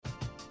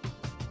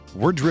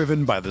We're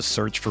driven by the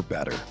search for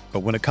better. But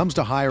when it comes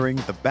to hiring,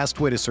 the best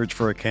way to search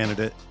for a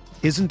candidate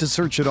isn't to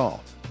search at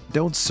all.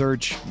 Don't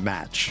search,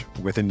 match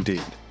with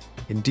Indeed.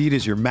 Indeed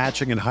is your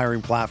matching and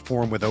hiring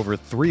platform with over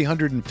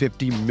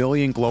 350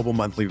 million global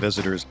monthly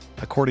visitors,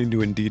 according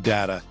to Indeed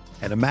data,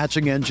 and a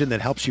matching engine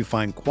that helps you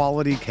find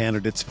quality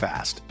candidates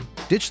fast.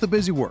 Ditch the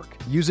busy work.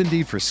 Use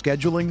Indeed for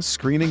scheduling,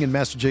 screening, and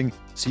messaging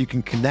so you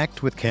can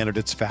connect with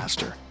candidates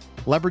faster.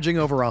 Leveraging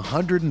over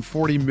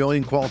 140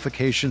 million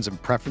qualifications and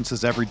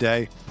preferences every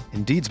day,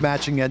 Indeed's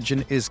matching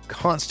engine is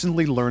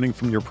constantly learning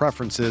from your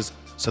preferences,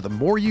 so the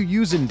more you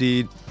use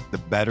Indeed, the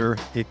better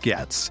it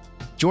gets.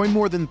 Join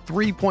more than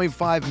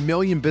 3.5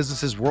 million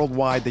businesses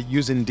worldwide that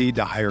use Indeed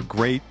to hire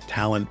great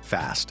talent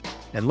fast.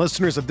 And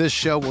listeners of this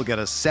show will get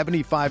a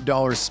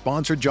 $75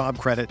 sponsored job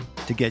credit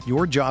to get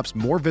your jobs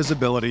more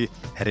visibility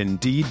at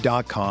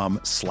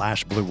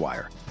Indeed.com/Blue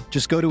Wire.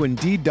 Just go to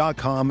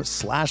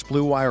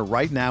Indeed.com/Blue Wire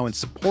right now and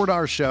support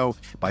our show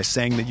by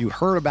saying that you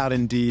heard about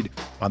Indeed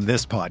on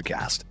this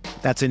podcast.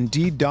 That's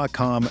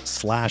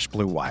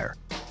Indeed.com/Blue Wire.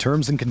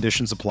 Terms and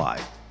conditions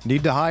apply.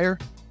 Need to hire?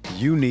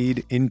 You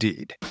need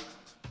Indeed.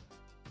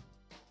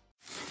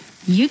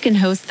 You can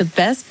host the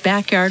best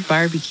backyard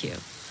barbecue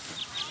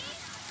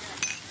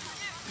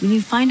when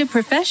you find a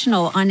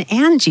professional on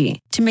Angie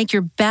to make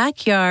your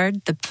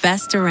backyard the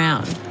best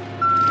around.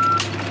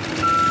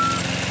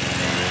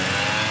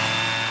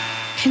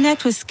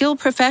 Connect with skilled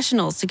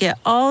professionals to get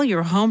all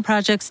your home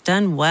projects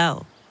done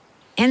well.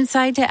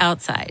 Inside to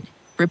outside,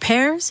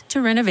 repairs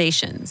to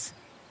renovations.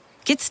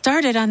 Get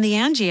started on the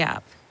Angie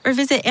app or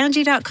visit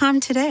Angie.com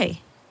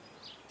today.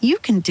 You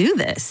can do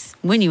this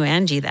when you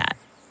Angie that.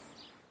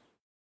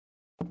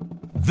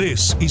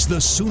 This is the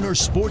Sooner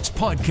Sports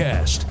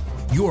Podcast,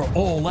 your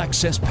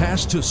all-access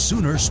pass to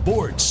Sooner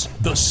Sports.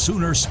 The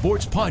Sooner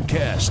Sports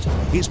Podcast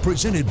is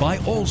presented by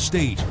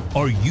Allstate.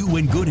 Are you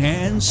in good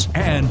hands?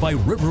 And by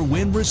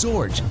Riverwind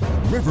Resort.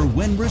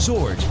 Riverwind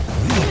Resort,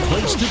 the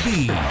place to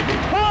be.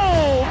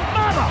 Oh,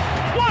 mama!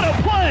 What a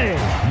play!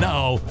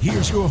 Now,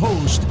 here's your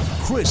host,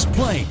 Chris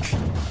Plank.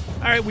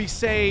 All right, we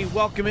say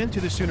welcome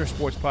into the Sooner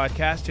Sports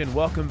Podcast and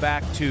welcome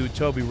back to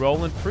Toby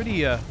Rowland.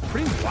 Pretty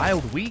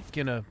wild week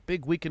and a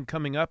big weekend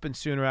coming up in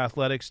Sooner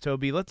Athletics.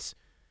 Toby, let's,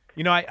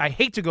 I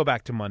hate to go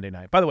back to Monday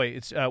night. By the way,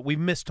 it's we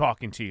missed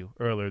talking to you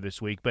earlier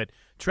this week, but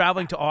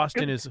traveling to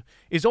Austin is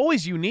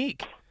always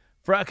unique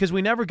because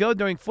we never go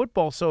during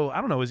football. So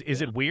I don't know,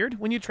 is it weird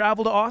when you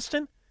travel to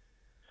Austin?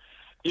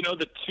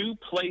 The two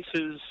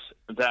places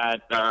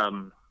that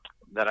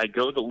I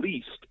go the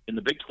least in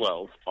the Big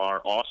 12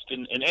 are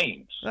Austin and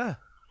Ames.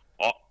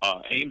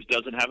 Ames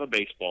doesn't have a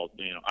baseball.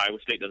 Iowa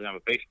State doesn't have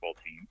a baseball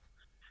team,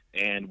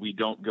 and we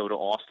don't go to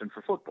Austin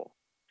for football.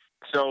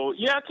 So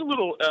yeah, it's a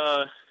little.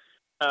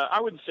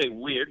 I wouldn't say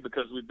weird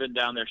because we've been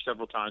down there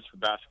several times for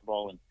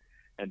basketball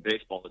and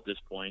baseball at this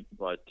point,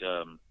 but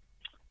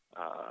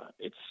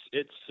it's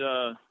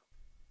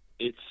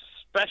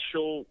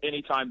special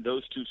anytime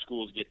those two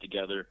schools get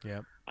together.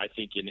 Yeah. I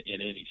think in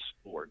any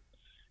sport.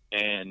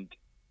 And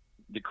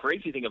the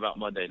crazy thing about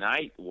Monday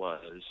night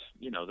was,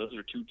 those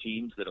are two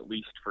teams that at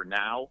least for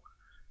now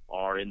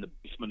are in the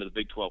basement of the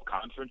Big 12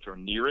 Conference or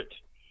near it.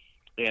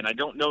 And I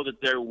don't know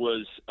that there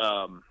was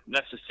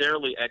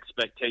necessarily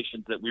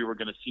expectations that we were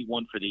going to see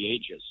one for the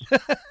ages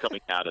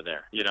coming out of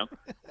there,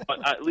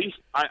 But at least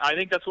I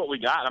think that's what we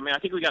got. I mean, I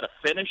think we got a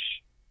finish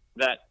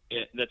that's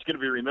going to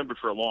be remembered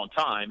for a long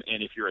time.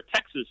 And if you're a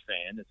Texas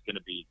fan, it's going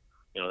to be,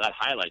 that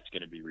highlight's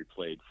going to be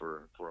replayed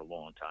for a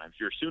long time. If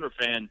you're a Sooner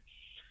fan,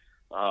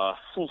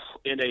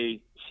 in a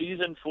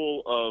season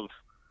full of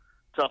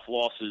tough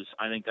losses,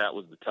 I think that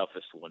was the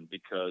toughest one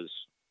because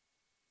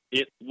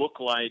it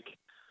looked like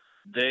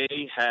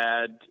they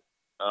had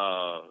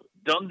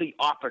done the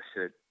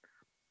opposite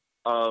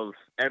of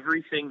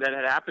everything that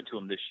had happened to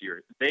them this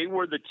year. They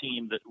were the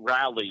team that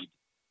rallied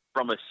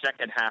from a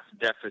second-half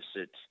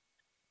deficit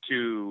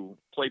to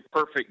play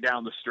perfect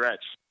down the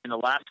stretch. In the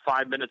last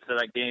 5 minutes of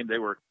that game, they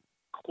were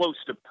close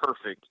to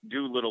perfect.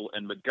 Doolittle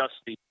and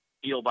McGusty,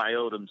 steal by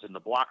Odoms, and the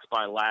blocks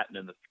by Latin,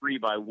 and the three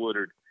by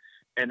Woodard.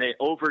 And they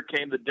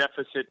overcame the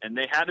deficit, and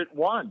they had it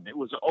won. It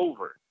was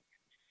over.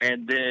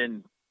 And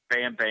then,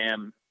 bam,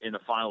 bam, in the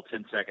final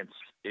 10 seconds,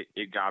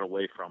 it got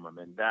away from them.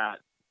 And that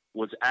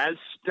was as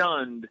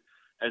stunned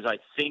as I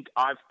think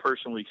I've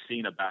personally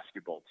seen a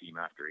basketball team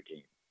after a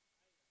game.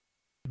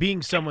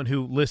 Being someone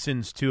who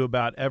listens to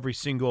about every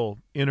single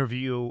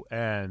interview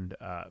and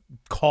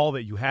call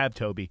that you have,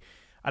 Toby,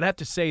 I'd have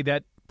to say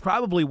that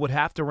probably would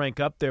have to rank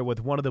up there with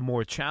one of the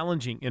more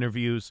challenging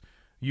interviews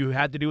you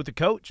had to do with the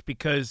coach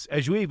because,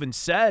 as you even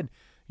said,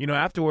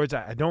 afterwards,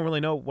 I don't really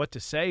know what to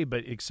say,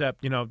 but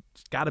except,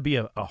 it's got to be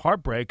a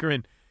heartbreaker.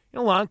 And,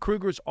 Lon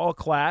Kruger's all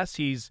class.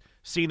 He's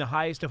seen the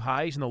highest of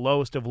highs and the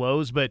lowest of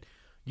lows, but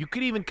you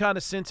could even kind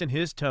of sense in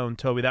his tone,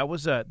 Toby, that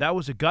was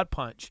a gut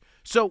punch.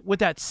 So with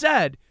that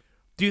said,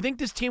 Do you think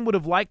this team would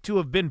have liked to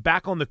have been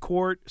back on the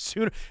court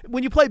sooner?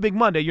 When you play Big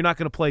Monday, you're not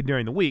going to play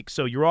during the week,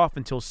 so you're off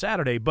until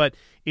Saturday. But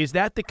is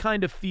that the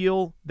kind of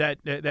feel,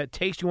 that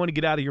taste you want to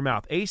get out of your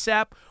mouth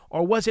ASAP,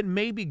 or was it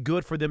maybe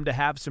good for them to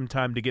have some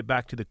time to get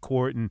back to the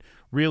court and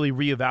really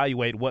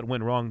reevaluate what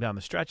went wrong down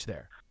the stretch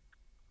there?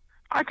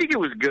 I think it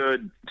was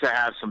good to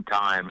have some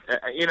time.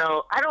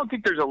 I don't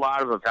think there's a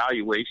lot of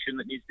evaluation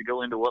that needs to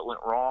go into what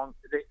went wrong.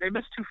 They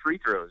missed 2 free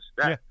throws.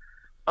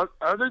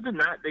 Other than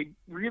that, they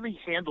really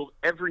handled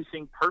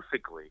everything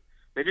perfectly.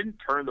 They didn't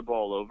turn the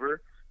ball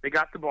over. They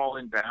got the ball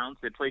in bounds.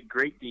 They played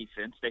great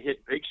defense. They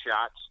hit big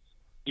shots.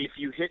 If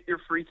you hit your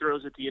free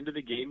throws at the end of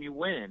the game, you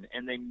win.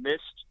 And they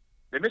missed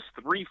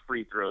 3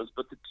 free throws,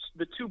 but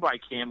the 2 by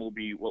Cam will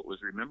be what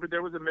was remembered.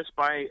 There was a miss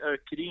by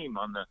Kadeem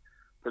on the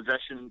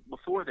possession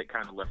before that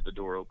kind of left the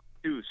door open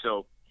too.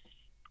 So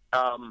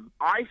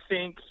I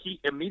think he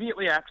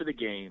immediately after the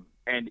game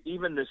and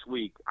even this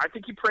week, I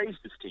think he praised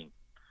his team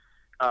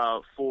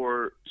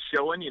for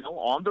showing,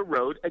 on the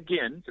road,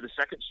 again, for the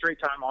second straight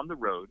time on the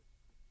road,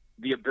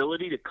 the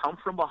ability to come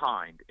from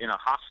behind in a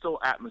hostile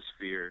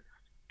atmosphere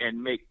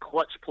and make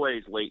clutch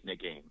plays late in a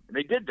game. And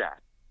they did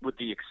that with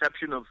the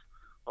exception of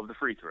the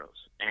free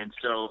throws. And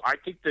so I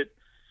think that,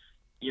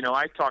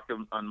 I talked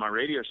on my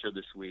radio show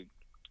this week,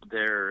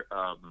 there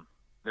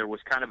was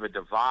kind of a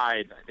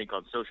divide, I think,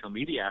 on social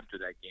media after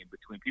that game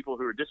between people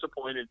who were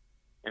disappointed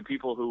and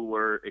people who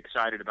were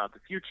excited about the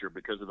future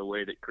because of the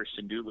way that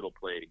Christian Doolittle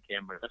played and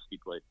Cam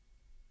Redusky played.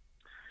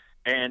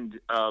 And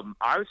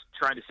I was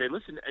trying to say,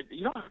 listen,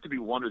 you don't have to be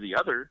one or the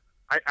other.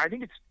 I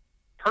think it's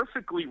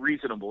perfectly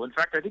reasonable. In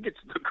fact, I think it's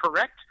the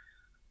correct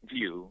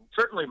view,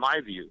 certainly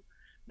my view,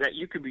 that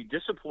you can be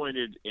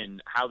disappointed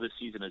in how this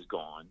season has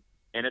gone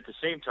and at the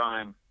same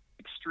time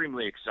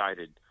extremely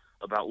excited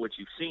about what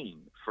you've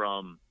seen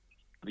from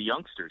the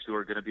youngsters who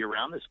are going to be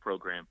around this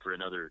program for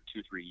another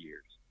 2-3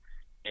 years.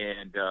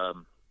 And,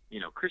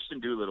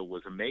 Christian Doolittle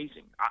was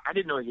amazing. I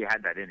didn't know he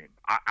had that in him.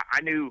 I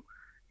knew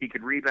he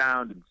could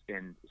rebound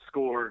and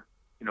score.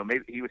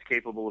 Maybe he was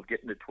capable of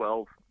getting to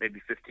 12,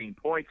 maybe 15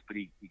 points, but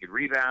he could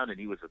rebound, and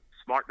he was a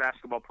smart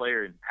basketball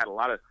player and had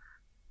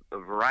a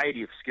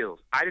variety of skills.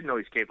 I didn't know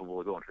he was capable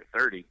of going for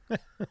 30.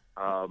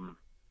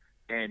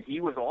 And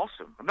he was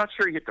awesome. I'm not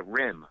sure he hit the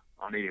rim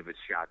on any of his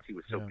shots. He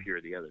was so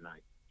pure the other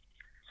night.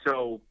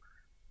 So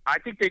I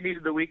think they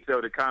needed the week,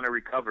 though, to kind of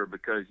recover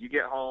because you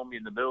get home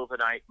in the middle of the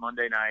night,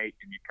 Monday night,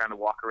 and you kind of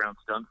walk around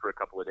stunned for a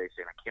couple of days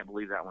saying, I can't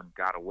believe that one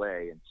got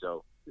away. And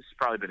so this has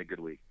probably been a good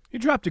week. You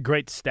dropped a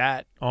great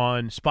stat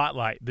on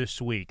Spotlight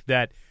this week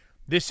that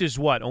this is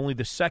only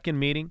the second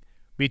meeting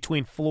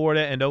between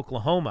Florida and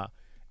Oklahoma.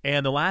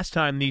 And the last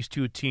time these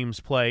two teams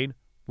played,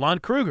 Lon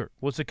Kruger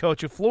was the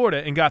coach of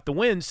Florida and got the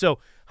win. So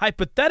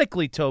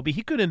hypothetically, Toby,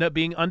 he could end up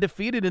being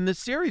undefeated in this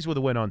series with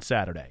a win on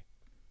Saturday.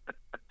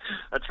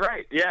 That's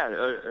right. Yeah,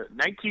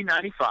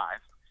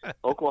 1995,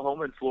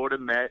 Oklahoma and Florida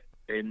met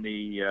in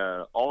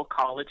the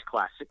All-College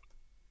Classic,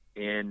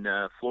 and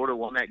Florida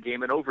won that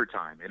game in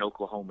overtime in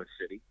Oklahoma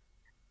City.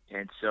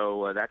 And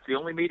so that's the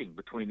only meeting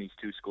between these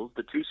two schools,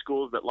 the two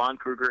schools that Lon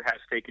Kruger has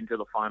taken to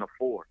the Final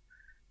Four.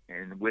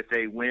 And with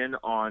a win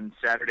on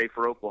Saturday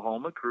for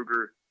Oklahoma,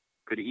 Kruger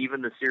could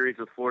even the series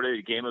with Florida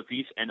a game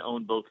apiece and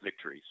own both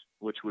victories,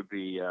 which would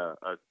be a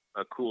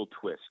cool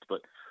twist.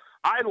 But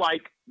I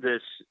like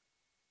this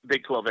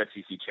Big 12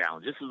 SEC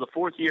Challenge. This is the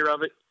 4th year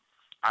of it.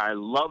 I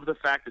love the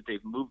fact that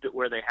they've moved it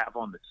where they have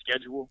on the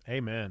schedule.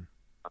 Amen.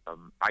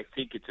 I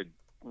think it's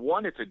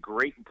a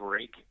great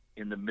break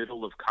in the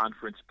middle of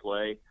conference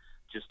play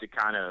just to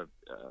kind of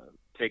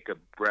take a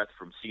breath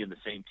from seeing the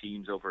same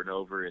teams over and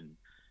over, and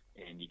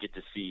you get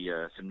to see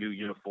some new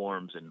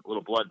uniforms and a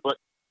little blood. But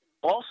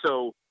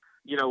also,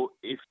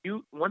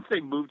 once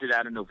they moved it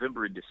out in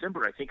November and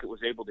December, I think it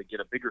was able to get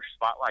a bigger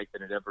spotlight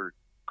than it ever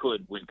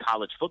could when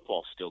college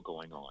football's still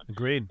going on.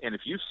 Agreed. And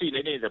if you've seen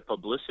any of the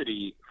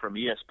publicity from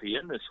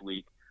ESPN this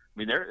week, I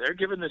mean, they're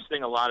giving this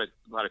thing a lot of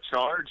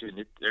charge,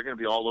 and they're going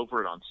to be all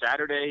over it on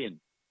Saturday. And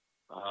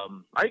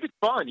I think it's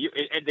fun.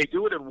 And they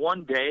do it in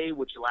one day,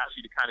 which allows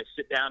you to kind of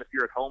sit down if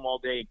you're at home all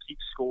day and keep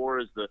score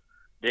as the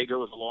day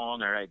goes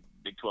along. All right,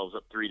 Big 12's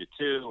up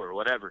 3-2 or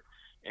whatever,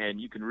 and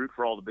you can root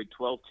for all the Big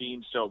 12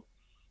 teams. So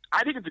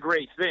I think it's a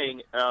great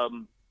thing.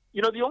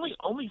 The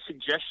only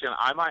suggestion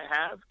I might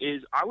have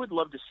is I would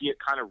love to see it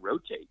kind of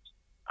rotate.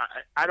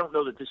 I don't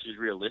know that this is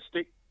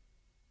realistic,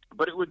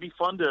 but it would be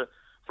fun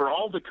for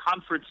all the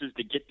conferences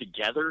to get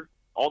together,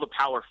 all the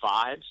Power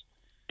Fives,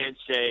 and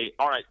say,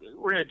 all right,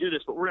 we're going to do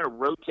this, but we're going to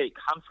rotate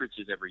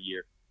conferences every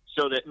year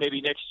so that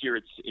maybe next year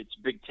it's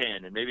Big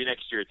Ten, and maybe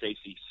next year it's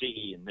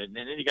ACC, and then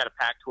you got a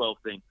Pac-12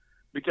 thing.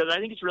 Because I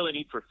think it's really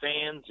neat for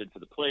fans and for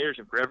the players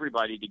and for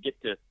everybody to get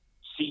to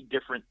see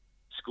different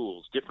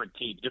schools, different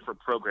teams, different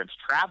programs,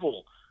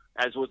 travel,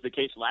 as was the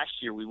case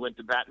last year. We went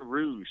to Baton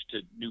Rouge,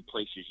 to new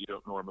places you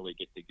don't normally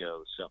get to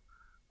go. So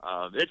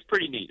it's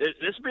pretty neat.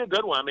 This will be a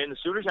good one. I mean, the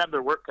Sooners have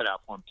their work cut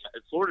out for them.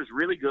 Florida's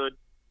really good,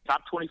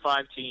 top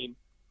 25 team.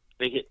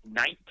 They hit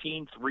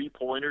 19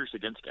 three-pointers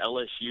against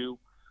LSU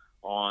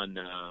on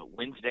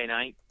Wednesday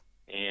night,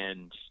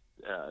 and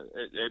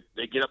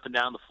They get up and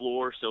down the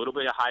floor, so it'll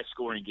be a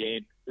high-scoring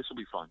game. This will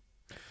be fun.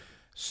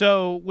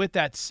 So with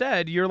that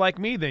said, you're like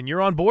me then.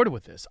 You're on board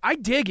with this. I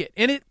dig it.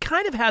 And it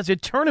kind of has a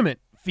tournament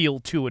feel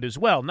to it as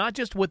well, not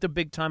just with a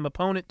big-time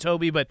opponent,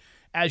 Toby, but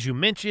as you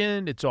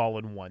mentioned, it's all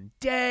in one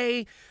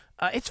day.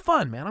 It's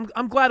fun, man.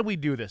 I'm glad we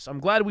do this. I'm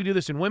glad we do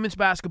this in women's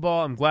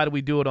basketball. I'm glad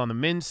we do it on the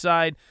men's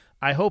side.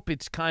 I hope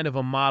it's kind of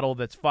a model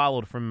that's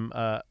followed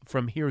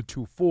from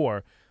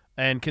heretofore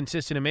and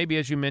consistent, and maybe,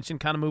 as you mentioned,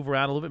 kind of move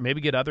around a little bit, maybe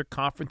get other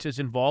conferences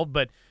involved.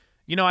 But,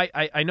 you know,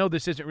 I know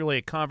this isn't really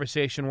a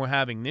conversation we're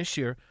having this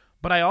year,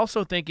 but I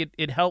also think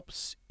it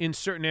helps in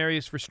certain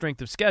areas for strength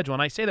of schedule.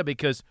 And I say that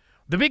because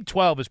the Big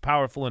 12 is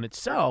powerful in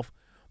itself,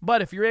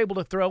 but if you're able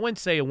to throw in,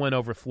 say, a win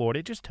over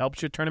Florida, it just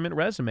helps your tournament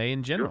resume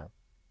in general. Sure.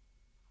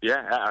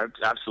 Yeah,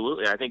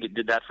 absolutely. I think it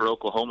did that for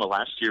Oklahoma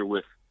last year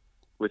with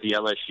the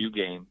LSU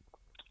game.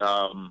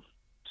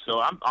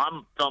 So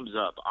I'm thumbs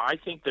up. I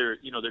think there's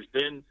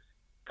been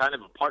kind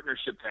of a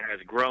partnership that has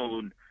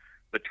grown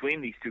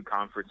between these two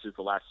conferences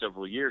the last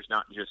several years,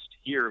 not just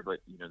here, but,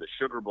 you know, the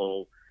Sugar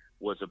Bowl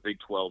was a Big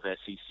 12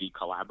 SEC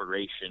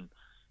collaboration,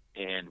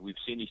 and we've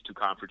seen these two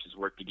conferences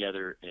work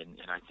together, and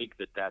I think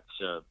that's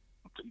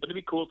going to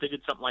be cool if they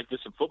did something like this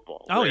in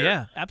football. Oh,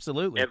 yeah,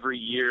 absolutely. Every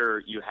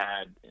year you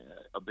had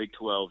a Big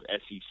 12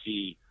 SEC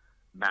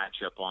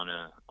matchup on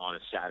a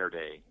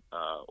Saturday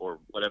or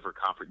whatever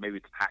conference, maybe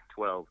it's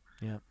Pac-12.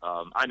 Yeah.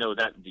 I know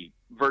that would be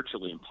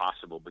virtually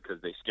impossible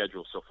because they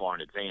schedule so far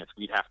in advance.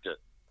 We'd have to,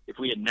 if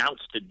we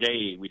announced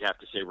today, we'd have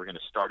to say we're going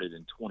to start it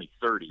in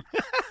 2030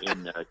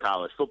 in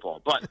college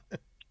football. But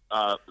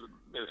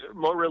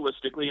more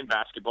realistically in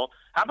basketball,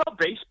 how about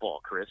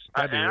baseball, Chris?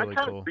 That'd be really I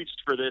kind cool. of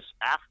reached for this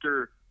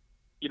after,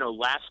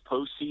 last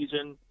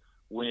postseason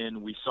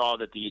when we saw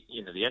that the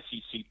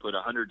SEC put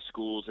 100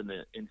 schools in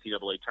the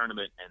NCAA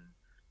tournament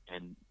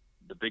and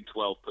the Big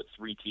 12 put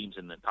 3 teams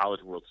in the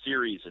College World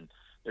Series, and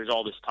there's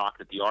all this talk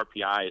that the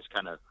RPI is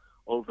kind of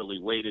overly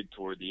weighted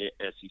toward the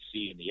SEC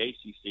and the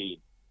ACC.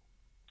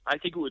 I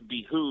think it would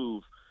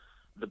behoove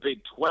the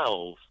Big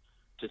 12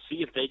 to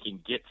see if they can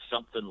get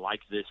something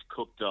like this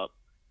cooked up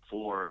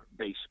for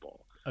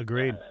baseball.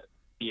 Agreed.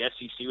 The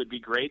SEC would be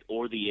great,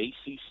 or the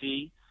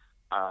ACC.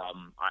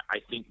 I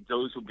think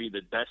those would be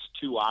the best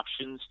two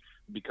options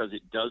because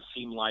it does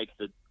seem like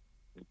the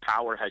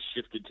power has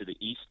shifted to the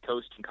East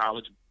Coast in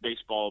college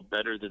baseball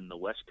better than the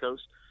West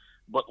Coast.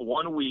 But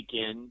one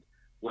weekend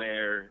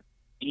where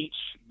each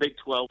Big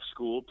 12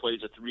 school plays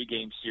a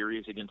 3-game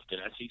series against an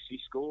SEC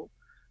school,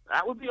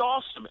 that would be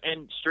awesome.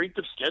 And strength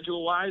of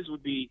schedule-wise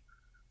would be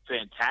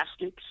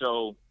fantastic.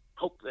 So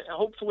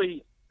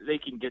hopefully they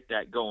can get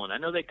that going. I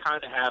know they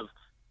kind of have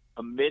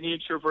a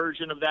miniature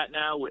version of that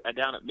now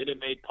down at Minute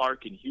Maid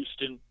Park in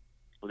Houston,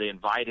 where they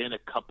invite in a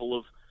couple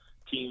of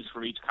teams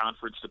from each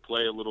conference to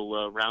play a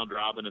little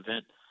round-robin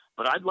event.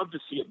 But I'd love to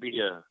see it be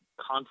a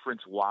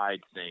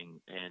conference-wide thing,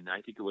 and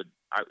I think it would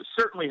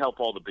certainly help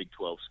all the Big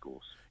 12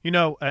 schools.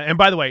 And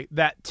by the way,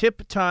 that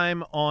tip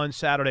time on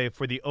Saturday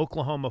for the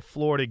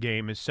Oklahoma-Florida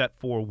game is set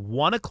for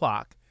 1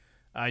 o'clock.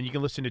 And you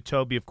can listen to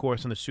Toby, of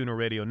course, on the Sooner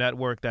Radio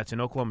Network. That's in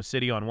Oklahoma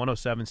City on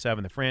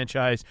 107.7 The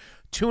Franchise.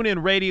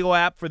 TuneIn Radio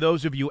app for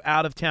those of you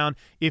out of town.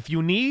 If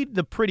you need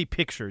the pretty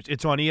pictures,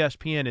 it's on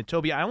ESPN. And,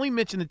 Toby, I only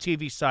mentioned the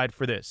TV side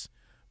for this.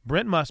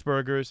 Brent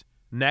Musburger's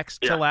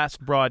next to last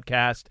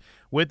broadcast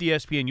with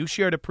ESPN. You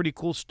shared a pretty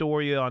cool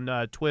story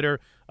on Twitter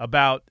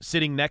about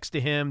sitting next to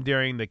him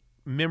during the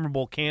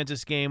memorable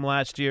Kansas game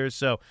last year.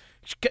 So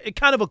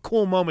kind of a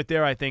cool moment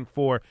there, I think,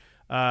 for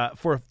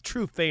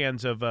true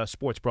fans of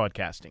sports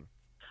broadcasting.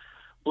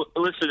 Well,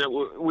 listen,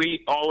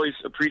 we always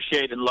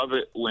appreciate and love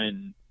it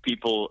when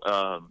people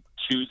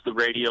choose the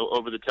radio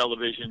over the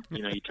television.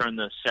 You turn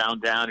the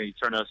sound down or you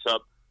turn us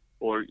up,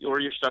 or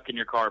you're stuck in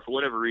your car for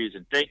whatever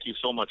reason. Thank you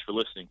so much for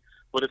listening.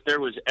 But if there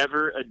was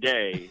ever a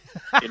day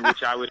in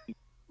which I would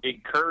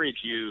encourage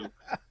you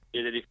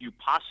that if you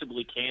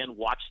possibly can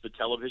watch the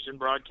television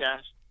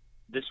broadcast,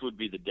 this would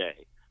be the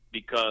day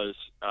because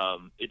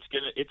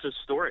it's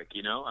historic.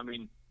 I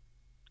mean,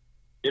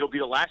 it'll be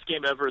the last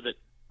game ever that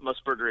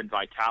Musburger and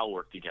Vitale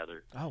work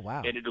together. Oh,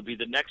 wow. And it'll be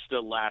the next to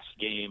last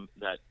game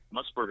that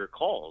Musburger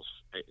calls,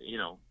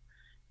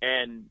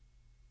 And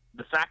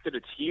the fact that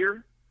it's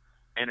here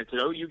and it's an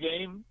OU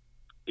game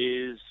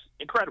is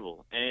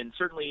incredible. And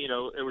certainly,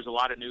 there was a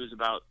lot of news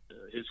about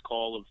his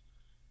call of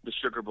the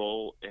Sugar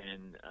Bowl.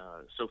 And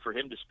so for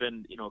him to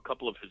spend, a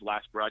couple of his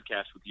last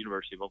broadcasts with the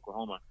University of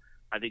Oklahoma,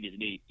 I think is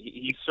neat.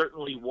 He's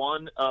certainly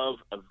one of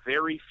a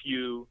very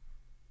few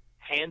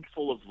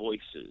handful of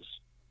voices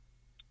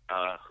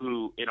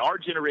who, in our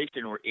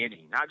generation or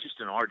any, not just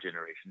in our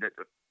generation, that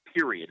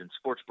period in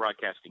sports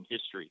broadcasting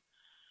history,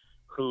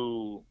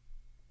 who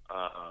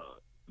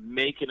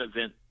make an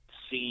event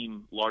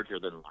seem larger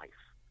than life.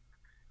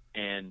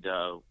 And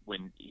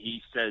when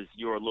he says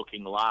you're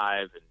looking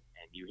live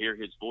and you hear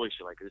his voice,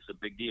 you're like, this is a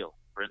big deal.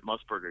 Brent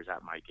Musburger's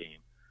at my game.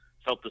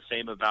 Felt the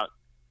same about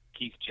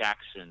Keith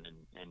Jackson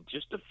and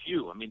just a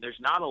few. I mean, there's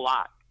not a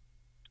lot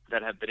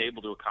that have been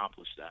able to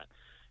accomplish that.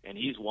 And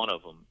he's one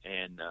of them.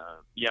 And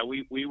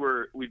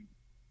we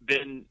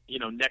been,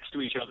 next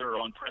to each other or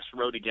on press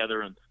row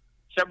together on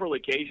several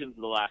occasions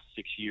in the last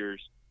 6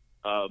 years.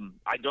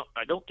 I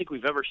don't think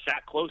we've ever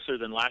sat closer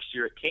than last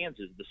year at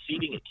Kansas. The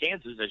seating at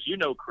Kansas, as you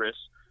know, Chris,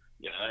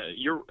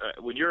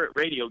 when you're at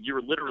radio,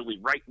 you're literally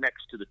right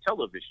next to the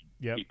television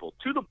people,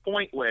 to the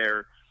point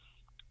where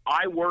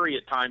I worry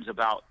at times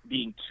about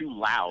being too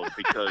loud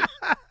because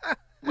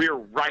we're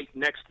right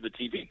next to the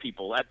TV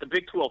people. At the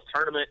Big 12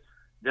 tournament,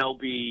 there'll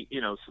be,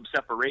 some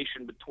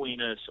separation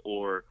between us,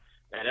 or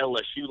at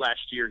LSU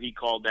last year, he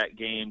called that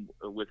game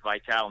with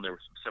Vitale, and there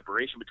was some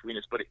separation between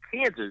us. But at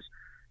Kansas,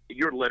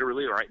 you're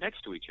literally right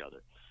next to each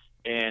other.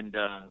 And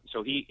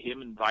so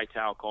him and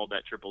Vitale called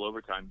that triple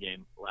overtime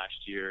game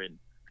last year. And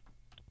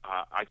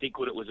I think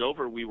when it was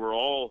over, we were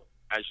all,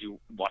 as you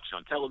watched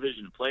on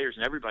television, players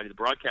and everybody, the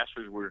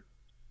broadcasters were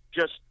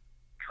just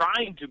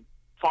trying to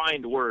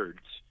find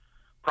words,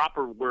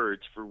 proper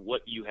words for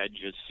what you had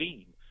just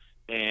seen.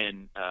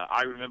 And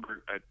I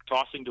remember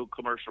tossing to a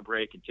commercial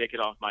break and taking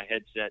off my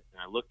headset,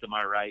 and I looked to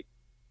my right,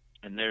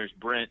 and there's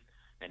Brent,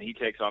 and he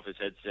takes off his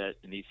headset,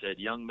 and he said,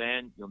 "Young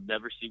man, you'll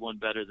never see one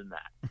better than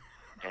that."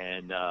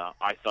 And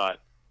I thought,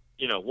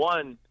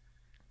 one,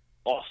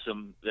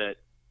 awesome that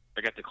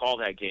I got to call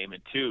that game,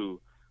 and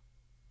two,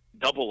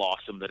 double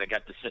awesome that I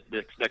got to sit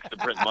next to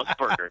Brent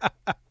Musburger,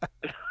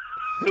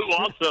 who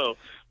also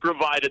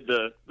provided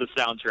the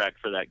soundtrack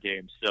for that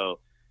game. So,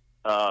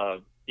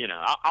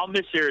 I'll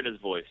miss hearing his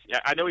voice.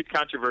 I know he's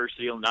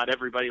controversial. Not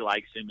everybody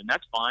likes him, and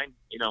that's fine.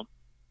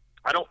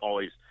 I don't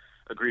always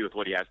agree with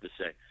what he has to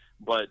say,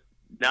 but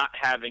not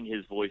having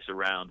his voice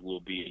around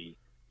will be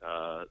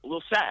a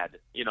little sad.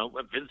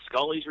 Vince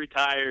Scully's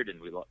retired,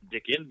 and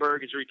Dick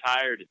Enberg is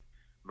retired, and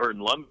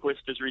Vernon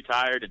Lundquist is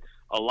retired, and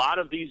a lot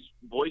of these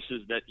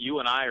voices that you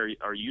and I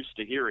are used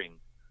to hearing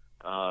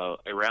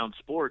around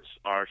sports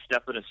are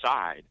stepping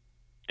aside,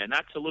 and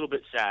that's a little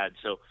bit sad.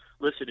 So,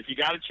 listen, if you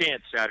got a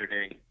chance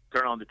Saturday,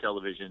 turn on the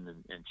television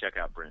and check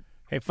out Brent.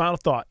 Hey, final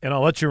thought, and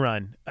I'll let you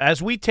run.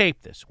 As we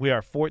tape this, we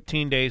are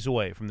 14 days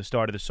away from the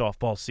start of the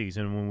softball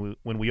season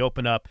when we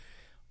open up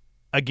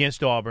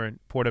against Auburn,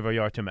 Puerto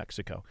Vallarta,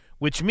 Mexico,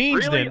 which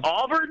means really? then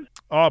Auburn?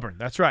 Auburn,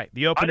 that's right.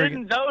 The opener. I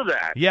didn't know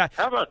that. Yeah.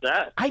 How about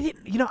that? I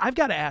didn't. I've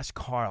got to ask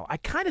Carl. I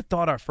kind of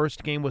thought our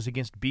first game was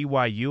against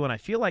BYU, and I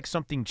feel like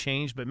something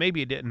changed, but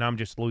maybe it didn't. I'm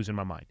just losing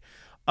my mind.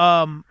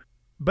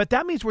 But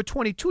that means we're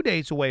 22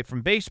 days away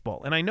from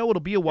baseball, and I know it'll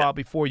be a while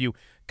before you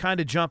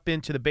kind of jump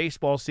into the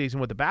baseball season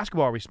with the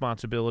basketball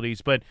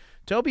responsibilities. But,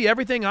 Toby,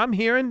 everything I'm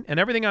hearing and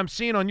everything I'm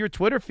seeing on your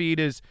Twitter feed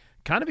is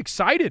kind of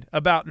excited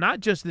about not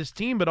just this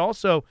team, but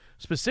also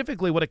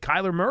specifically what a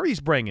Kyler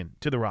Murray's bringing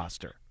to the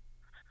roster.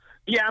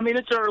 Yeah,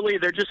 it's early.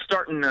 They're just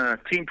starting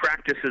team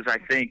practices, I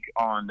think,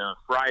 on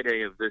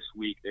Friday of this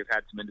week. They've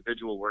had some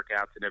individual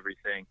workouts and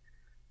everything.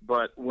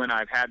 But when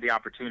I've had the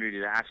opportunity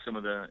to ask some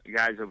of the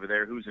guys over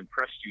there who's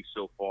impressed you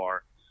so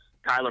far,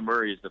 Kyler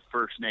Murray is the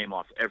first name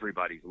off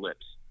everybody's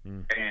lips.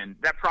 And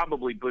that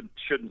probably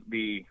shouldn't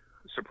be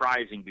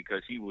surprising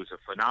because he was a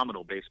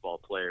phenomenal baseball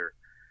player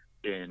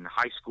in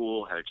high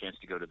school, had a chance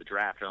to go to the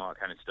draft and all that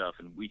kind of stuff.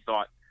 And we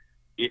thought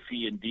if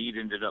he indeed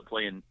ended up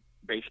playing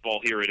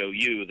baseball here at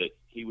OU, that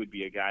he would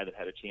be a guy that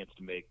had a chance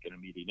to make an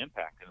immediate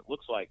impact. And it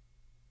looks like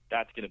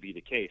that's going to be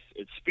the case.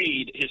 His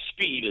speed is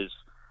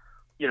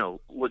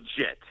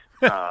legit,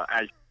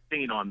 as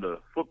seen on the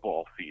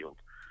football field.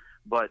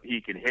 But he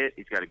can hit.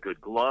 He's got a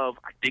good glove.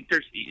 I think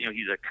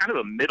he's a kind of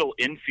a middle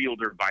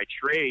infielder by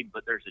trade,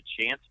 but there's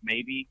a chance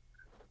maybe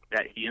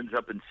that he ends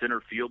up in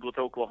center field with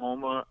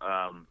Oklahoma.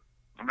 I'm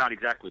not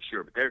exactly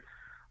sure, but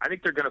I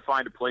think they're going to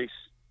find a place,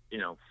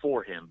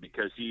 for him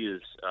because he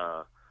is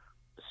a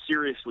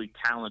seriously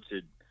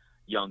talented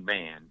young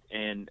man.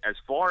 And as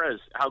far as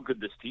how good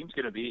this team's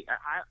going to be,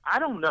 I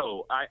don't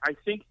know. I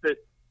think that,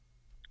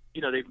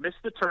 they've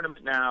missed the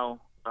tournament now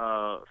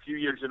a few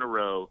years in a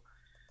row,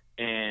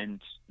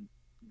 and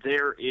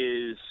there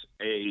is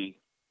a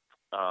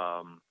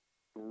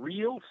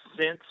real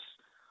sense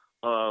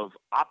of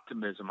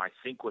optimism, I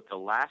think, with the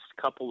last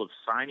couple of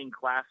signing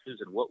classes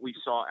and what we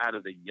saw out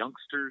of the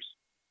youngsters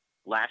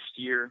last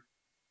year,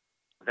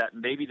 that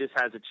maybe this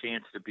has a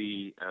chance to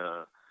be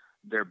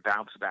their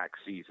bounce-back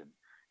season.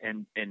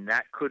 And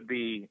that could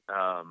be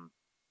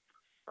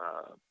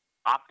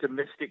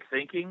optimistic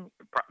thinking.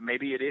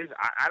 Maybe it is.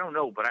 I don't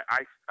know, but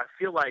I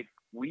feel like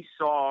we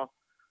saw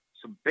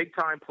some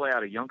big-time play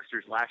out of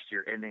youngsters last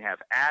year, and they have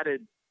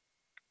added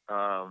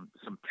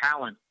some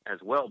talent as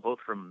well, both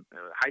from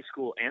high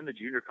school and the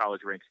junior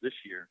college ranks this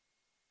year,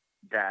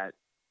 that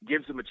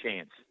gives them a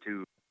chance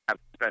to have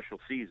a special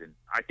season.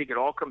 I think it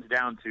all comes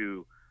down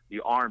to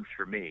the arms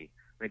for me.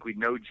 I think we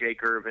know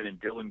Jake Irvin and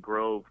Dylan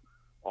Grove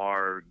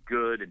are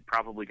good and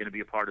probably going to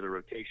be a part of the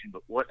rotation,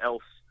 but what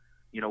else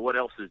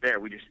is there?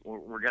 We're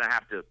going to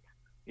have to,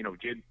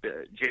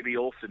 J.B.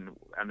 Olsen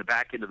on the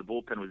back end of the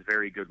bullpen was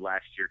very good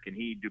last year. Can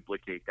he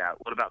duplicate that?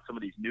 What about some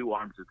of these new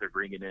arms that they're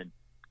bringing in?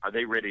 Are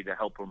they ready to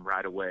help them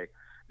right away?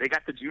 They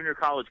got the Junior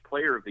College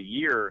Player of the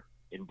Year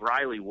in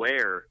Briley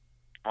Ware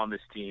on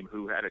this team,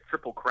 who had a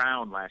triple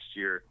crown last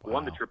year,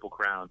 won the Triple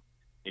Crown,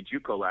 in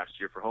JUCO last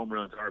year for home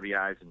runs,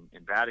 RBIs,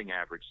 and batting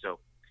average. So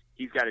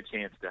he's got a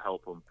chance to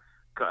help them.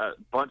 A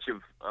bunch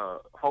of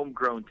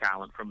homegrown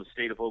talent from the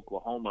state of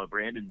Oklahoma.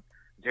 Brandon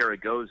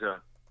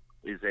Zaragoza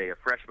is a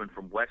freshman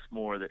from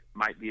Westmore that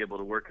might be able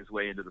to work his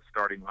way into the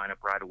starting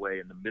lineup right away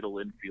in the middle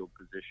infield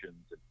positions.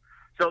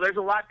 So there's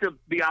a lot to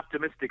be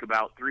optimistic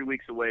about 3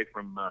 weeks away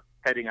from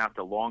heading out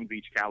to Long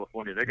Beach,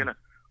 California. They're going to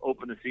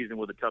open the season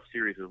with a tough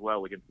series as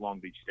well against Long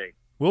Beach State.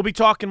 We'll be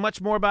talking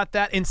much more about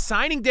that. And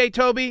signing day,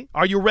 Toby,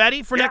 are you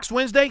ready for next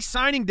Wednesday?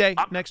 Signing day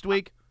next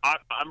week.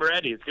 I'm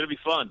ready. It's going to be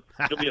fun.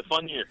 It's going to be a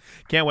fun year.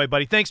 Can't wait,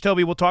 buddy. Thanks,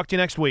 Toby. We'll talk to you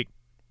next week.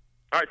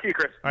 All right, see you,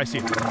 Chris. All right, see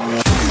you.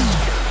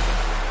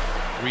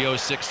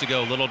 3:06 to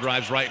go. Little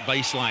drives right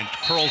baseline.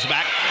 Curls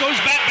back. Goes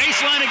back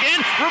baseline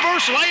again.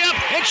 Reverse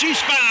layup. And she's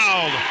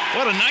fouled.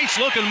 What a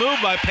nice-looking move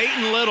by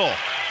Peyton Little.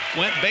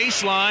 Went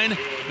baseline,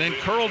 then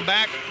curled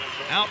back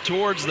out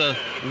towards the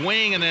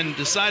wing, and then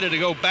decided to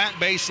go back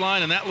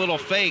baseline, and that little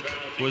fake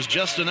was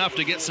just enough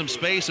to get some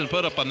space and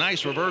put up a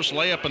nice reverse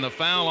layup and the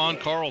foul on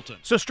Carleton.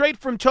 So straight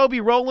from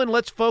Toby Rowland,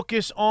 let's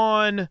focus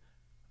on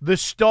the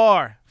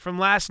star from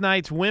last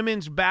night's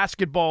women's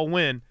basketball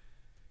win.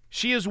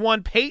 She is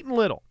one Peyton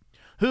Little,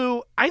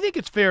 who I think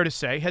it's fair to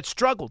say had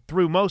struggled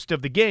through most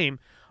of the game,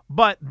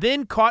 but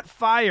then caught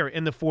fire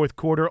in the fourth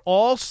quarter.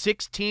 All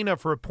 16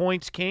 of her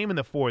points came in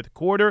the fourth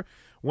quarter.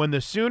 When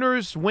the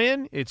Sooners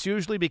win, it's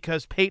usually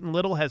because Peyton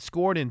Little has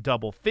scored in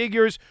double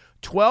figures,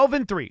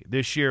 12-3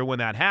 this year when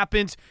that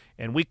happens.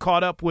 And we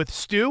caught up with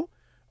Stu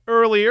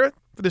earlier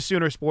for the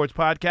Sooner Sports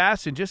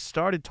Podcast and just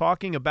started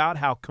talking about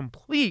how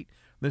complete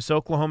this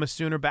Oklahoma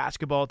Sooner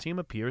basketball team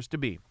appears to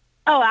be.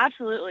 Oh,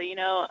 absolutely.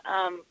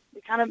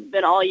 We kind of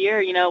been all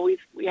year,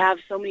 we have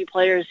so many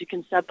players who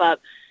can step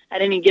up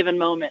at any given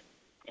moment.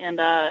 And,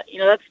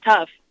 that's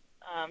tough.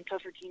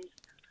 Tough for teams,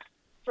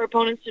 for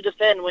opponents to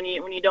defend when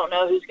you don't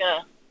know who's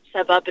going to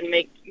step up and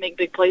make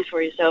big plays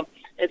for you. So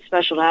it's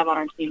special to have on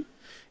our team.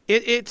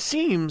 It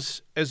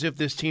seems as if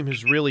this team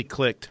has really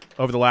clicked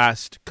over the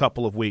last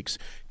couple of weeks.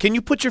 Can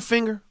you put your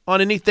finger on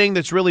anything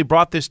that's really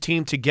brought this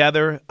team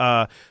together?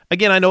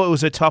 Again, I know it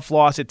was a tough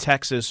loss at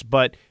Texas,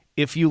 but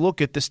if you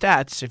look at the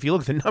stats, if you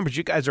look at the numbers,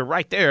 you guys are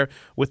right there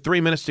with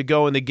 3 minutes to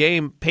go in the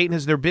game. Peyton,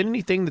 has there been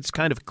anything that's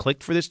kind of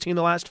clicked for this team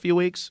the last few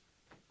weeks?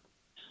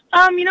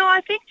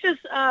 I think just,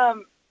 I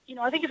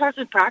think it starts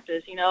with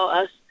practice,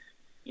 us,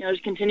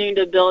 just continuing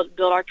to build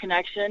our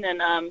connection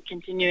and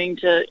continuing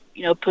to,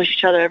 push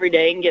each other every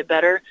day and get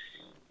better.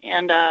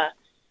 And, I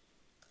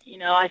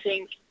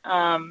think,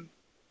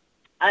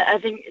 I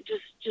think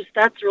just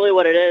that's really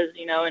what it is,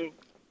 and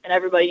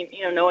everybody,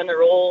 knowing the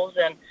roles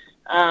and,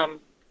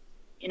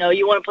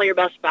 you want to play your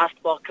best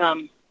basketball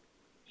come,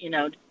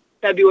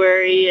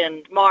 February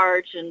and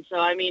March. And so,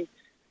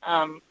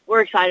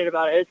 we're excited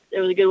about it.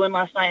 It was a good win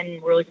last night,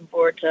 and we're looking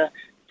forward to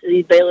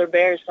these Baylor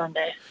Bears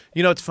Sunday.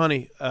 It's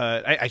funny.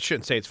 I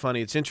shouldn't say it's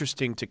funny. It's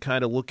interesting to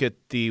kind of look at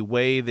the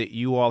way that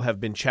you all have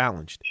been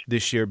challenged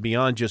this year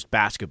beyond just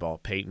basketball,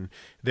 Peyton.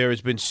 There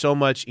has been so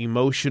much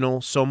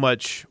emotional, so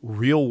much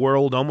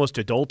real-world, almost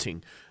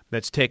adulting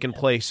that's taken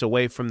place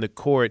away from the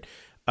court.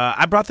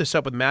 I brought this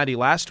up with Maddie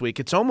last week.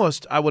 It's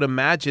almost, I would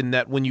imagine,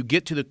 that when you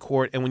get to the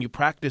court and when you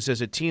practice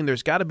as a team,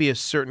 there's got to be a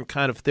certain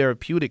kind of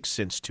therapeutic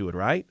sense to it,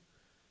 right?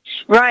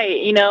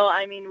 Right.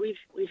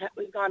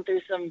 We've gone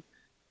through some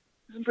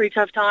pretty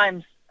tough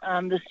times,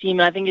 this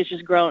team, and I think it's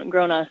just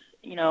grown us,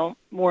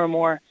 more and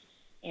more.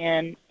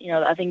 And,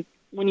 I think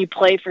when you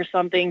play for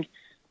something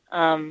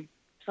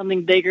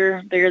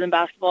bigger than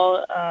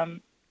basketball,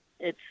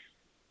 it's,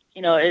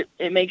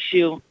 it makes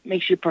you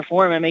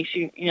perform. It makes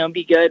you,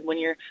 be good when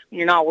you're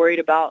not worried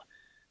about,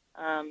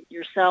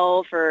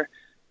 yourself or,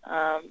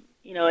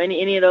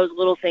 any of those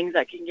little things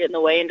that can get in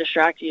the way and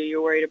distract you.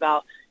 You're worried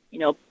about,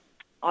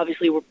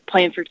 obviously we're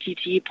playing for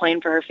TT,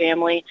 playing for her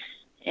family.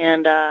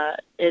 And,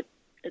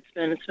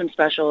 it's been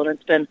special, and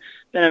it's been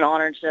an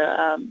honor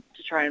to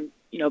try and,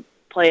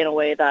 play in a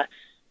way that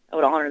I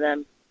would honor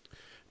them.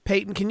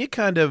 Peyton, can you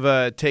kind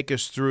of take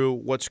us through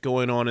what's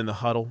going on in the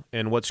huddle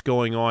and what's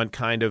going on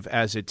kind of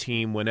as a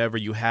team whenever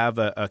you have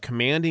a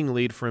commanding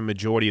lead for a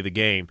majority of the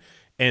game,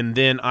 and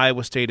then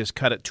Iowa State has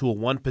cut it to a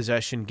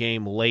one-possession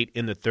game late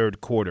in the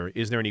third quarter?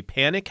 Is there any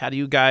panic? How do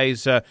you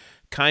guys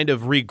kind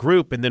of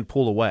regroup and then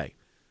pull away?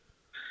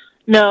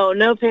 No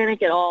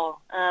panic at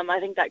all. I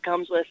think that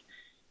comes with,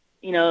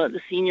 the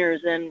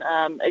seniors and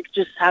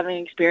just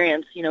having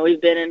experience.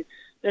 We've been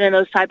in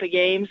those type of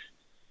games,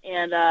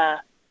 and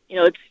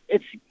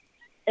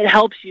it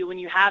helps you when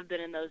you have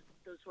been in those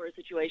sort of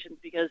situations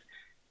because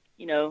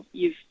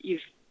you've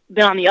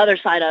been on the other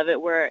side of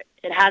it where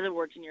it hasn't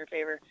worked in your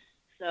favor.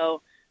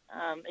 So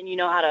and you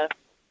know how to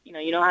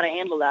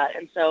handle that.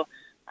 And so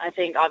I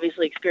think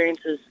obviously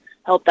experiences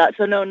help that.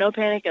 So no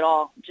panic at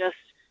all. Just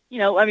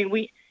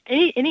we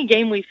any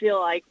game we feel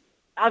like,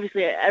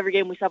 obviously every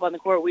game we step on the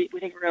court we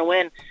think we're going to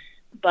win,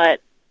 but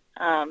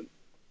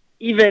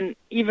even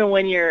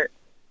when you're,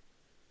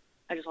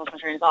 I just lost my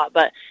train of thought,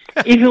 but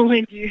even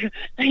when you're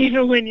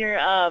when you're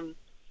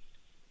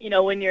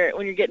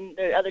getting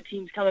the other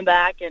teams coming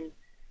back, and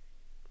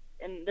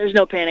and there's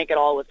no panic at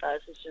all with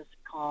us. It's just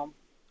calm.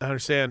 I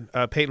understand.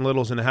 Peyton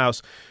Little's in the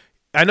house.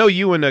 I know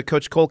you and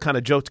Coach Cole kind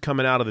of joked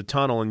coming out of the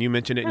tunnel, and you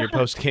mentioned it in your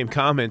post-game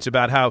comments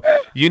about how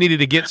you needed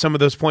to get some of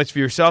those points for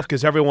yourself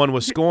because everyone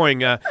was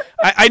scoring.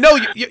 I know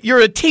you're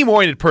a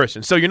team-oriented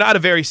person, so you're not a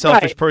very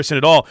selfish person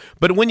at all.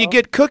 But when you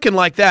get cooking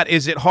like that,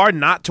 is it hard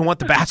not to want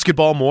the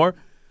basketball more?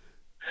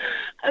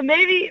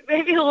 Maybe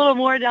a little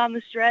more down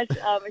the stretch,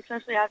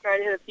 especially after I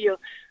hit a few.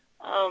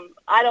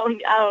 I don't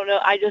know.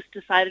 I just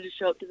decided to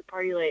show up to the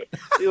party late.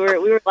 We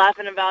were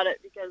laughing about it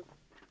because,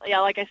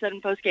 like I said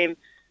in post-game,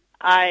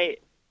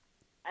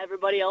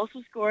 everybody else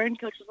was scoring.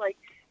 Coach was like,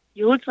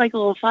 "You looked like a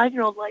little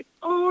 5-year-old." Like,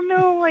 "Oh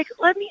no! Like,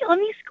 let me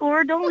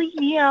score. Don't leave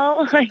me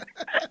out." Like,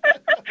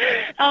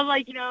 I was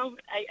like,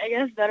 I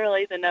guess better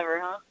late than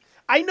never, huh?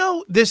 I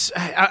know this.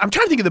 I'm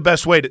trying to think of the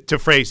best way to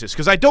phrase this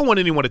because I don't want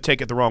anyone to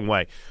take it the wrong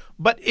way.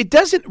 But it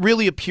doesn't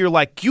really appear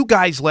like you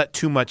guys let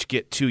too much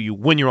get to you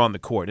when you're on the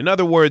court. In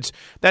other words,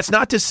 that's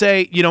not to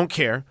say you don't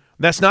care.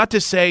 That's not to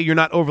say you're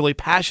not overly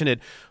passionate,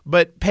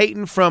 but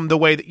Peyton, from the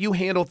way that you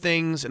handle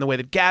things and the way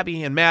that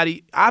Gabby and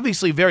Maddie,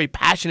 obviously very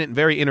passionate and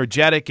very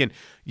energetic, and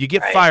you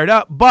get fired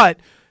up, but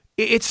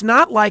it's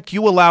not like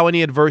you allow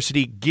any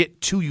adversity get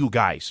to you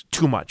guys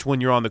too much when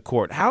you're on the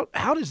court. How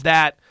does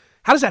that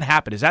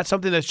happen? Is that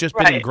something that's just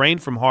been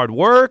ingrained from hard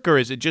work, or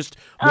is it just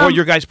more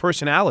your guys'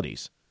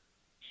 personalities?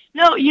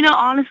 No,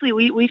 honestly,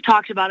 we've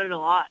talked about it a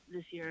lot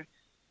this year.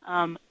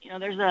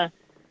 There's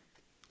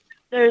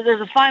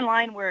a fine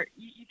line where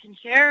you can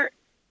care.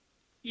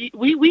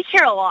 We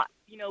care a lot.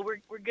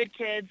 We're good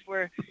kids.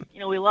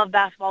 We love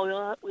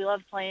basketball. We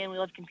love playing. We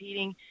love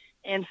competing.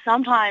 And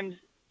sometimes,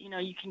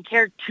 you can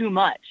care too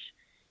much.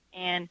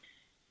 And,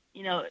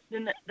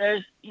 then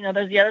there's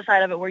the other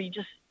side of it where you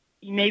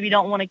maybe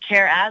don't want to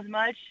care as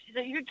much.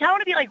 You kind of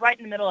want to be like right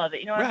in the middle of it.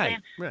 You know what I'm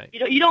saying? Right.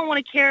 You don't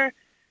want to care,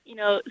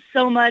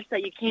 so much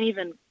that you can't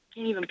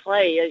even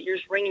play. You're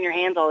just wringing your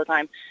hands all the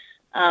time.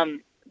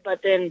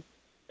 But then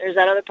there's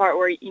that other part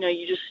where,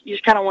 you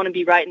just kind of want to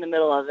be right in the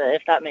middle of it,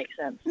 if that makes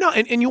sense. No,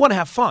 and you want to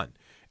have fun.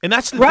 And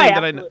that's the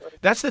thing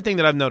that's the thing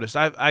that I've noticed.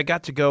 I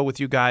got to go with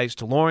you guys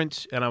to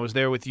Lawrence, and I was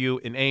there with you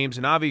in Ames.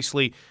 And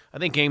obviously, I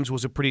think Ames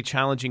was a pretty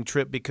challenging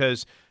trip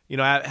because,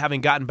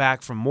 having gotten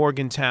back from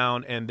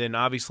Morgantown and then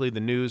obviously the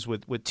news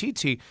with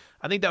TT,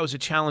 I think that was a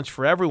challenge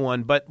for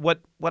everyone. But what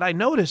I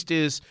noticed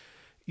is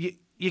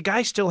you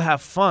guys still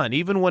have fun.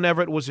 Even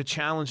whenever it was a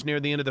challenge near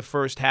the end of the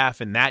first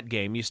half in that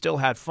game, you still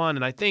had fun.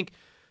 And I think,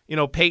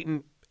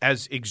 Peyton,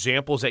 as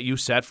examples that you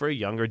set for a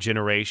younger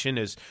generation,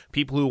 as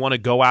people who want to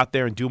go out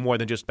there and do more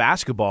than just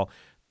basketball,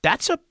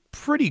 that's a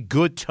pretty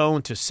good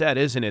tone to set,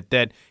 isn't it?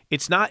 That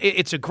it's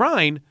a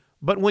grind,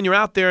 but when you're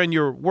out there and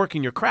you're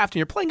working your craft and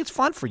you're playing, it's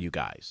fun for you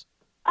guys.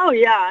 Oh,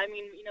 yeah. I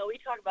mean, we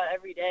talk about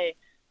every day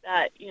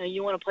that,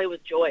 you want to play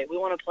with joy. We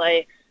want to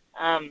play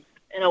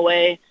in a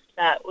way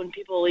that when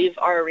people leave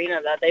our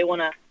arena, that they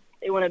want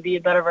to be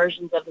better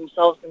versions of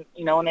themselves, and,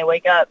 when they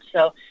wake up.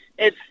 So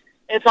it's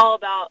all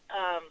about,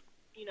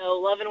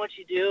 loving what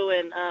you do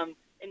and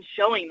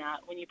showing that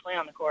when you play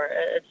on the court.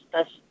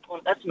 That's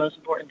the most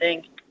important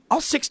thing.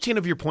 All 16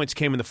 of your points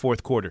came in the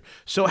fourth quarter.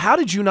 So how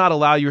did you not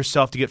allow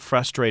yourself to get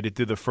frustrated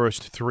through the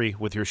first three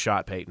with your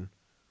shot, Peyton?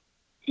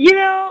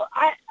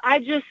 I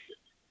just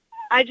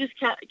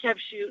kept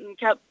shooting,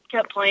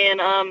 kept playing.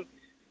 I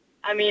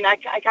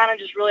kind of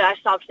just really, I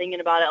stopped thinking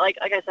about it. Like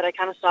I said, I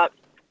kind of stopped,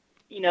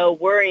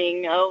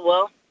 worrying. Oh,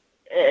 well,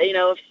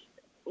 if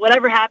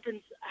whatever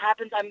happens,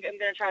 I'm going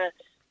to try to,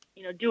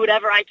 do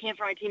whatever I can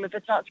for my team. If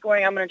it's not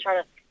scoring, I'm going to try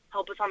to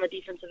help us on the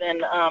defensive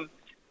end.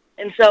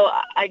 And so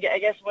I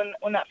guess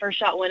when that first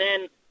shot went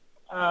in,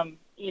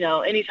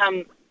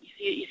 anytime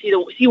you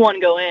see one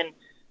go in,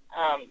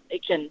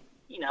 it can,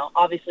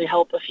 obviously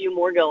help a few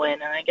more go in.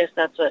 And I guess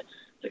that's what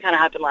kind of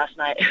happened last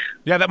night.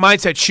 Yeah, that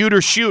mindset, shoot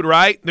or shoot,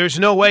 right? There's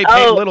no way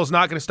Peyton Little's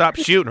not going to stop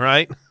shooting,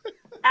 right?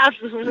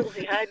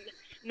 Absolutely.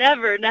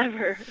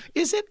 Never.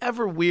 Is it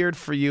ever weird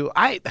for you?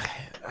 I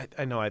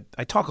know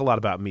I talk a lot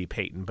about me,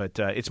 Peyton, but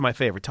it's my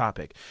favorite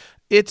topic.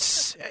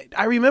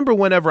 I remember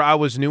whenever I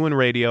was new in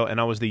radio and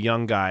I was the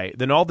young guy,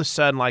 then all of a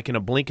sudden, like in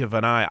a blink of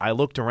an eye, I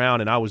looked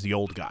around and I was the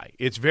old guy.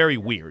 It's very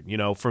weird,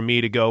 for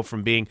me to go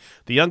from being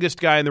the youngest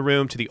guy in the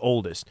room to the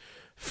oldest.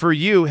 For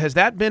you, has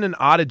that been an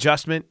odd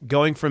adjustment,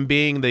 going from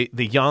being the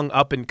young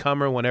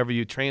up-and-comer whenever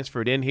you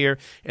transferred in here,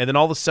 and then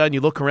all of a sudden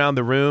you look around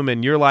the room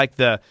and you're like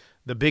the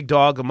big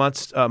dog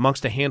amongst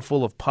a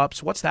handful of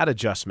pups? What's that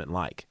adjustment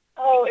like?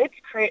 Oh, it's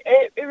crazy.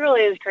 It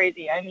really is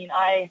crazy. I mean,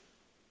 I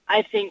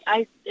think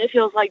it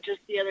feels like just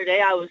the other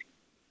day I was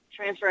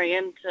transferring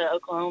into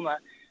Oklahoma.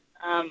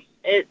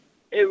 It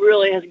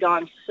really has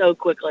gone so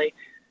quickly.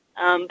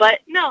 But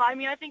no, I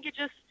mean, I think it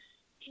just,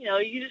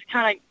 you just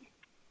kind of,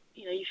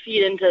 you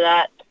feed into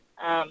that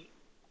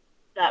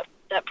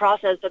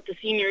process that the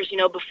seniors,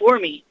 before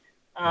me,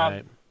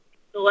 right.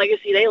 The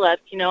legacy they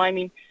left,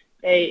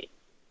 they,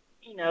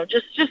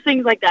 just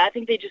things like that. I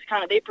think they just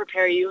they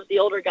prepare you. The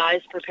older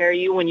guys prepare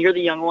you when you're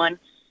the young one.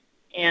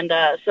 And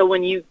so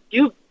when you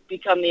do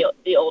become the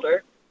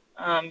older,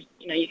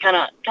 you kind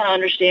of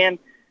understand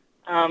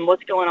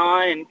what's going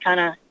on and kind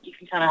of you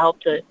can kind of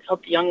help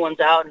the young ones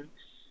out.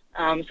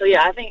 And so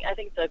yeah, I think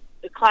the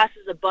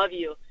classes above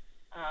you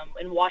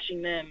and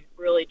watching them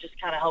really just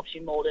kind of helps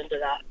you mold into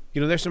that. You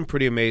know, there's some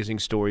pretty amazing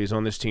stories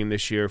on this team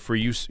this year. For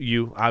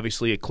you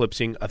obviously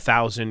eclipsing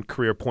 1,000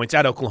 career points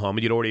at Oklahoma.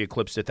 You'd already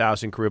eclipsed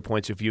 1,000 career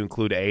points if you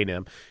include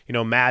A&M. You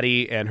know,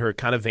 Maddie and her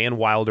kind of Van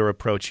Wilder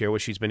approach here, where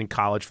she's been in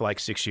college for like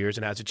 6 years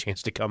and has a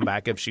chance to come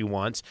back if she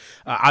wants.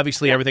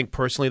 Obviously, everything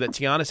personally that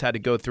Tiana's had to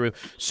go through.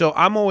 So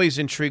I'm always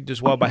intrigued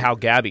as well by how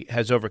Gabby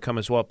has overcome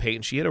as well.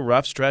 Peyton, she had a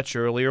rough stretch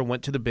earlier,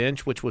 went to the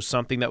bench, which was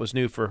something that was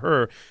new for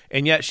her,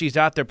 and yet she's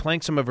out there playing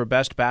some of her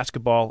best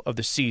basketball of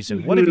the season.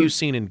 Mm-hmm. What have you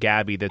seen in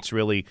Gabby that's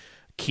really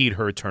keyed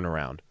her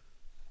turnaround?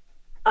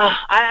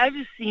 I've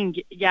just seen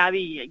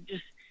Gabby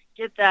just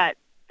get that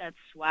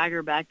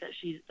swagger back that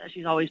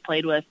she's always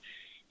played with,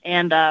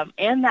 and that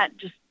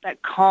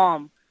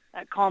calm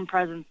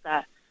presence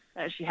that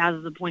she has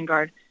as a point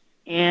guard.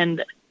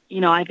 And you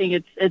know, I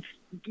think it's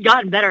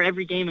gotten better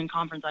every game in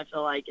conference, I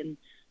feel like. And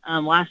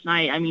last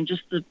night, I mean,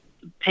 just the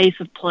pace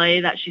of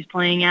play that she's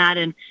playing at,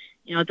 and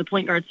you know, at the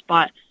point guard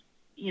spot,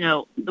 you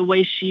know, the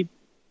way she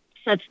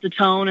sets the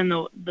tone and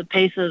the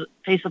pace of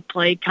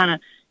play kind of,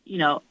 you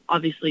know,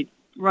 obviously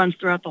runs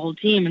throughout the whole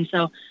team. And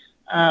so,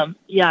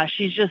 yeah,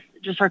 she's just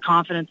her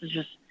confidence has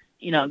just,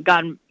 you know,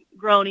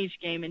 grown each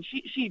game, and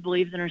she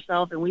believes in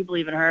herself, and we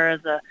believe in her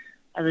as a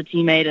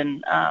teammate.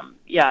 And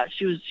yeah,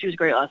 she was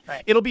great last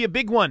night. It'll be a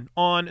big one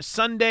on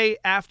Sunday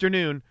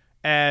afternoon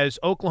as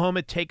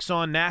Oklahoma takes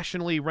on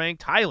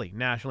highly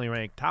nationally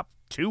ranked, top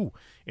 2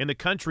 in the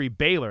country,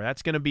 Baylor.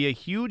 That's going to be a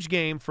huge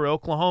game for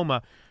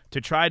Oklahoma to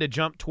try to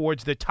jump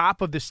towards the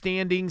top of the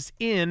standings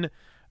in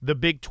the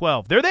Big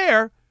 12. They're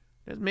there.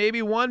 There's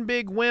maybe one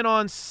big win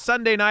on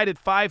Sunday night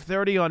at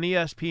 5:30 on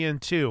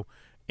ESPN2.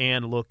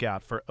 And look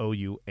out for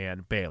OU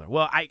and Baylor.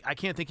 Well, I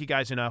can't thank you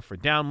guys enough for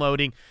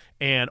downloading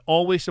and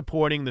always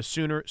supporting the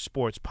Sooner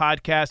Sports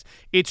Podcast.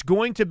 It's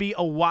going to be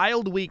a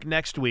wild week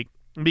next week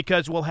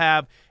because we'll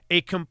have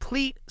a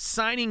complete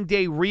signing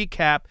day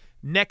recap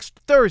next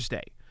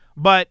Thursday.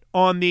 But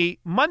on the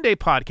Monday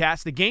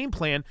podcast, the game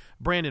plan,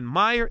 Brandon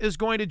Meyer is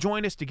going to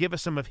join us to give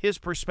us some of his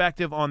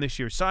perspective on this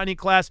year's signing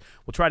class.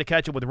 We'll try to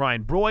catch up with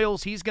Ryan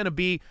Broyles. He's going to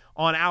be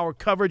on our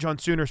coverage on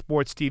Sooner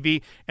Sports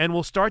TV, and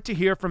we'll start to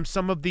hear from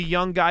some of the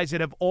young guys that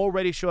have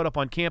already showed up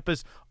on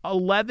campus,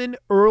 11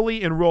 early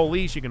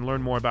enrollees. You can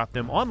learn more about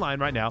them online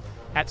right now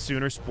at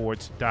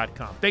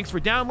Soonersports.com. Thanks for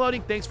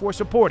downloading. Thanks for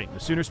supporting the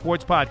Sooner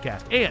Sports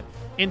Podcast. And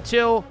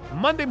until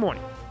Monday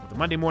morning, the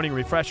Monday Morning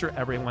Refresher,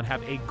 everyone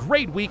have a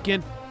great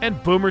weekend,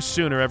 and Boomer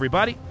Sooner,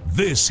 everybody.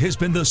 This has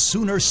been the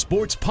Sooner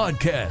Sports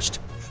Podcast.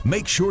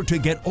 Make sure to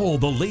get all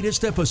the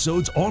latest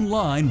episodes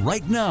online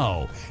right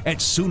now at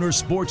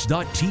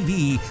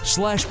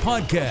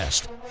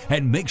Soonersports.tv/podcast.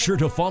 And make sure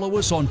to follow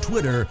us on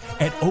Twitter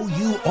at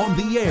OU on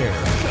the Air.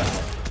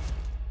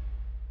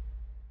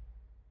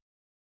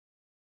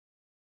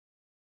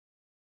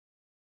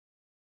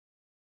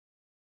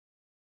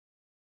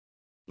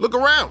 Look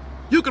around.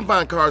 You can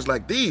find cars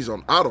like these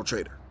on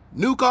AutoTrader.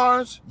 New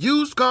cars,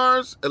 used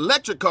cars,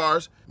 electric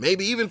cars,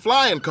 maybe even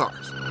flying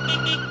cars.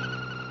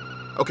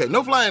 Okay,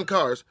 no flying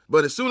cars,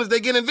 but as soon as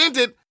they get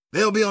invented,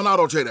 they'll be on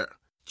AutoTrader.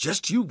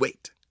 Just you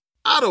wait.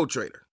 AutoTrader.